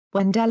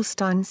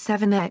Wendelstein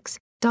 7X,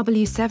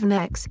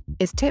 W7X,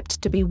 is tipped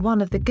to be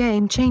one of the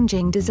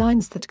game-changing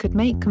designs that could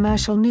make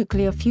commercial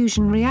nuclear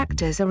fusion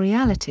reactors a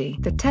reality.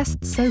 The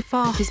test so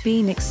far has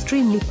been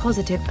extremely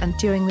positive, and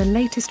during the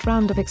latest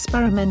round of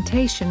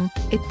experimentation,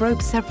 it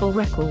broke several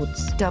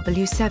records.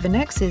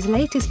 W7X's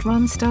latest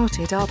run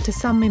started after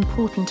some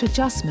important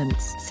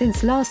adjustments.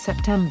 Since last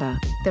September,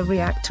 the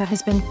reactor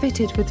has been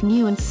fitted with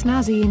new and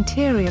snazzy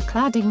interior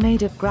cladding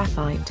made of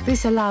graphite.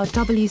 This allowed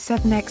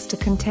W7X to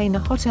contain a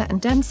hotter and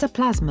denser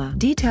plasma.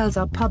 Details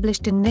are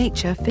published in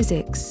Nature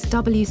Physics.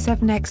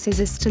 W7X is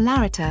a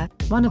stellarator,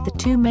 one of the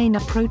two main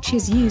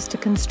approaches used to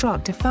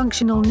construct a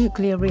functional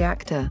nuclear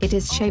reactor. It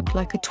is shaped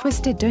like a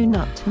twisted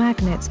donut.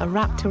 Magnets are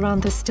wrapped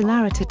around the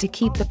stellarator to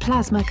keep the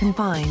plasma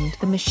confined.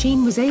 The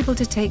machine was able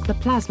to take the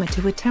plasma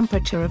to a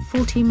temperature of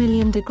 40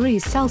 million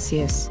degrees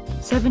Celsius,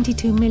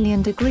 72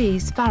 million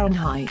degrees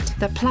Fahrenheit.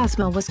 The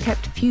plasma was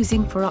kept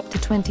fusing for up to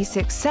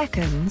 26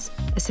 seconds,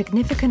 a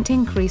significant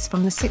increase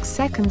from the 6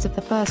 seconds of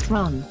the first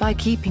run. By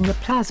keeping the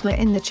plasma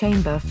in the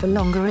chamber for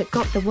longer, it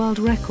got the world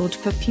record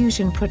for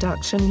fusion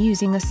production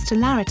using a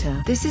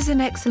stellarator. This is an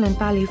excellent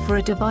value for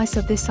a device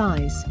of this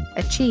size,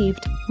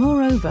 achieved,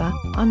 moreover,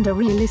 under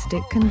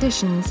realistic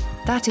conditions,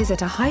 that is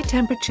at a high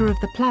temperature of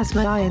the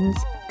plasma ions,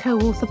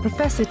 co-author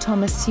Professor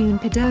Thomas Sune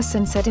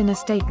Pedersen said in a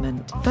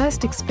statement.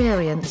 First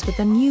experience with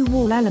the new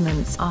wall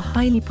elements are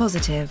highly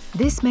positive.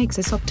 This makes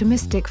us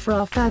optimistic for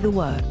our further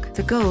work.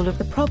 The goal of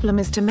the problem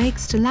is to make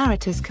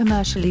stellarators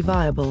commercially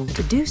viable.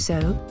 To do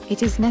so,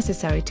 it is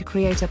necessary to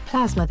create a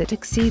plasma that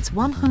exceeds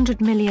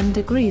 100 million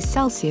degrees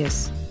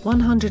Celsius,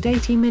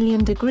 180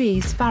 million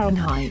degrees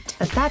Fahrenheit.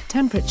 At that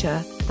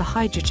temperature, the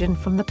hydrogen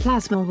from the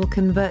plasma will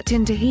convert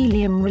into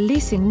helium,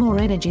 releasing more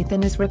energy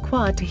than is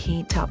required to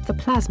heat up the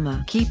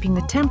plasma. Keeping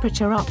the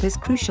temperature up is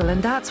crucial,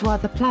 and that's why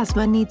the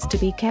plasma needs to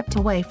be kept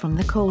away from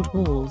the cold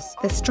walls.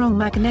 The strong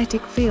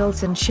magnetic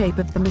fields and shape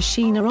of the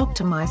machine are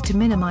optimized to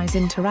minimize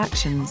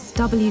interactions.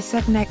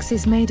 W7X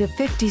is made of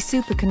 50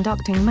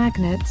 superconducting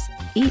magnets,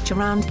 each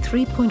around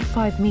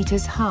 3.5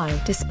 meters high.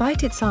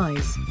 Despite its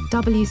size,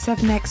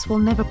 W7X will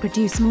never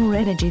produce more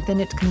energy than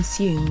it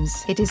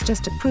consumes. It is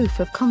just a proof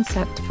of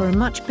concept for a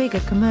much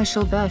bigger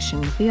commercial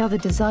version. The other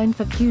design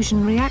for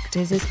fusion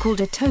reactors is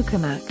called a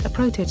tokamak. A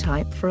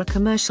prototype for a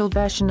commercial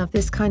version of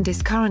this kind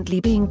is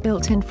currently being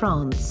built in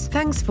France.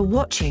 Thanks for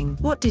watching.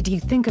 What did you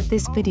think of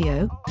this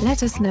video?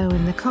 Let us know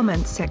in the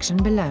comments section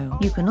below.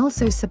 You can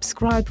also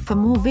subscribe for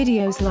more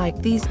videos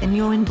like these in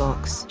your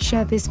inbox.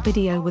 Share this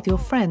video with your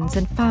friends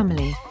and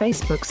family.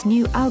 Facebook's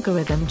new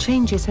algorithm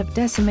changes have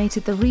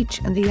decimated the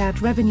reach and the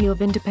ad revenue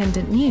of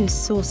independent news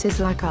sources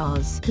like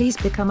ours. Please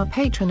become a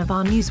patron of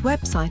our news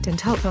website and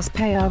help us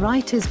pay our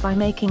writers by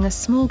making a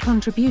small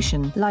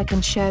contribution. Like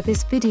and share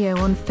this video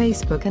on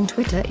Facebook and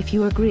Twitter if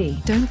you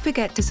agree. Don't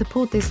forget to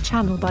support this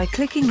channel by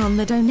clicking on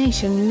the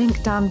donation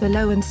link down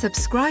below and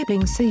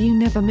subscribing so you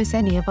never miss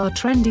any of our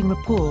trending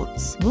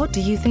reports. What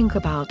do you think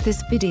about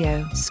this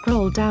video?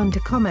 Scroll down to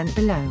comment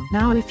below.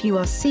 Now, if you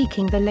are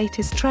seeking the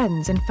latest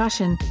trends in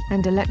fashion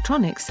and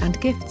electronics and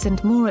gifts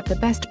and more at the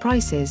best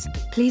prices,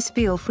 please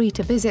feel free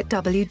to visit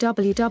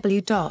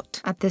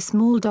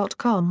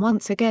www.atthesmall.com.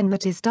 Once again,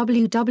 that is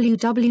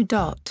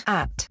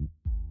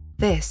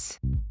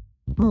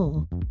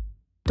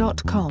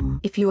www.atthesmall.com.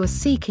 If you are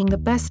seeking the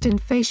best in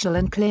facial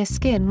and clear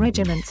skin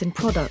regimens and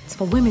products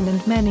for women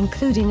and men,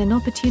 including an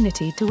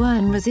opportunity to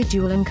earn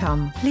residual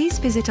income, please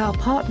visit our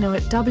partner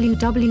at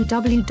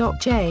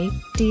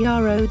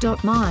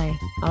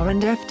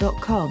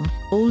www.jdro.my.rndf.com.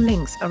 All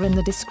links are in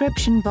the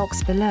description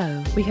box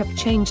below. We have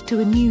changed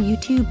to a new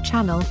YouTube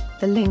channel.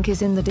 The link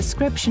is in the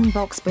description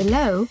box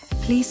below.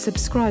 Please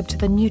subscribe to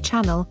the new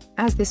channel,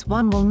 as this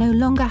one will no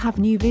longer have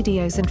new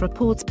videos and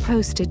reports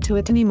posted to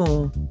it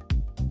anymore.